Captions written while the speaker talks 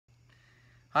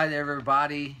Hi there,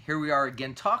 everybody. Here we are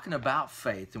again talking about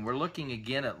faith, and we're looking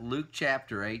again at Luke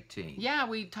chapter 18. Yeah,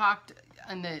 we talked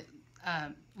in the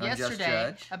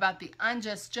yesterday about the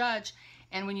unjust judge,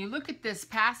 and when you look at this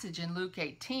passage in Luke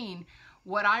 18,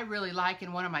 what I really like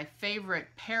and one of my favorite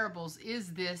parables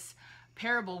is this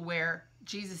parable where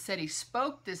Jesus said he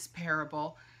spoke this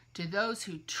parable to those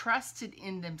who trusted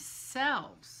in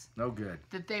themselves. No good.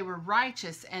 That they were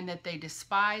righteous and that they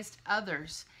despised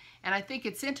others. And I think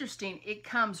it's interesting, it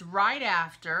comes right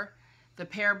after the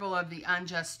parable of the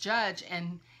unjust judge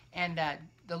and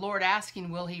the Lord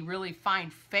asking, will he really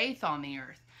find faith on the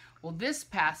earth? Well, this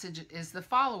passage is the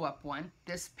follow-up one,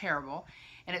 this parable,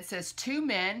 and it says, 2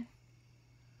 men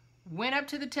went up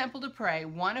to the temple to pray,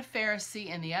 one a Pharisee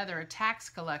and the other a tax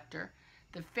collector.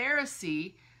 The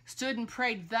Pharisee stood and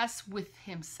prayed thus with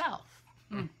himself.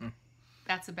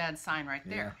 That's a bad sign right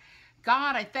there. Yeah.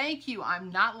 God, I thank you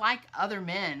I'm not like other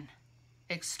men,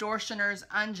 extortioners,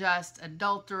 unjust,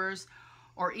 adulterers,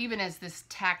 or even as this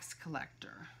tax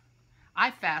collector. I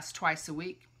fast twice a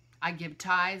week. I give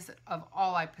tithes of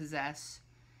all I possess.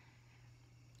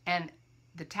 And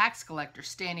the tax collector,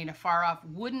 standing afar off,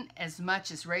 wouldn't as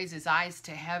much as raise his eyes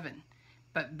to heaven,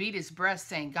 but beat his breast,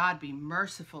 saying, God, be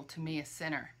merciful to me, a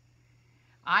sinner.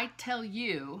 I tell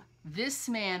you, this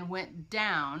man went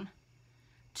down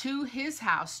to his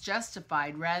house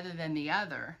justified rather than the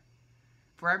other.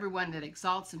 For everyone that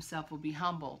exalts himself will be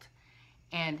humbled,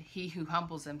 and he who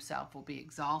humbles himself will be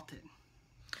exalted.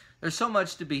 There's so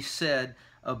much to be said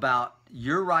about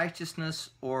your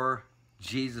righteousness or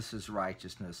Jesus'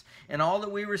 righteousness. And all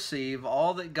that we receive,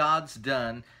 all that God's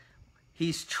done,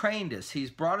 he's trained us.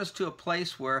 He's brought us to a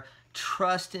place where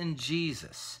trust in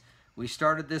Jesus. We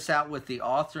started this out with the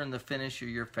author and the finisher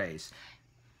of your faith.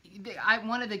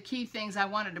 One of the key things I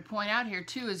wanted to point out here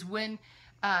too is when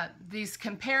these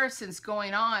comparisons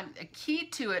going on, a key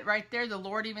to it right there, the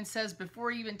Lord even says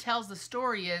before he even tells the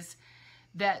story, is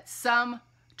that some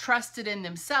trusted in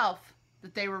themselves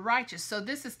that they were righteous. So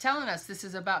this is telling us this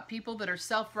is about people that are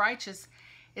self-righteous.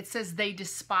 It says they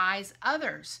despise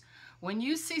others. When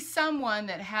you see someone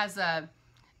that has a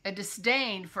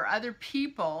disdain for other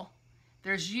people,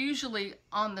 there's usually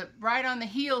right on the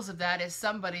heels of that is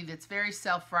somebody that's very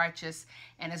self-righteous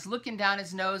and is looking down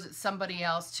his nose at somebody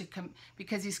else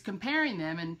because he's comparing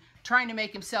them and trying to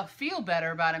make himself feel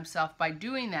better about himself by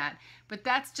doing that. But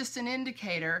that's just an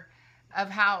indicator of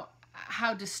how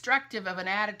destructive of an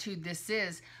attitude this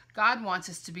is. God wants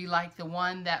us to be like the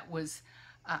one that was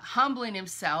humbling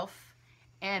himself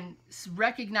and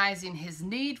recognizing his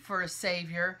need for a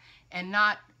Savior and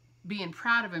not being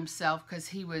proud of himself because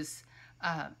he was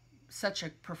such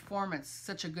a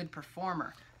good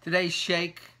performer. Today,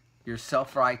 shake your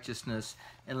self-righteousness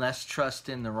and let's trust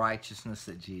in the righteousness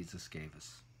that Jesus gave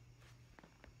us.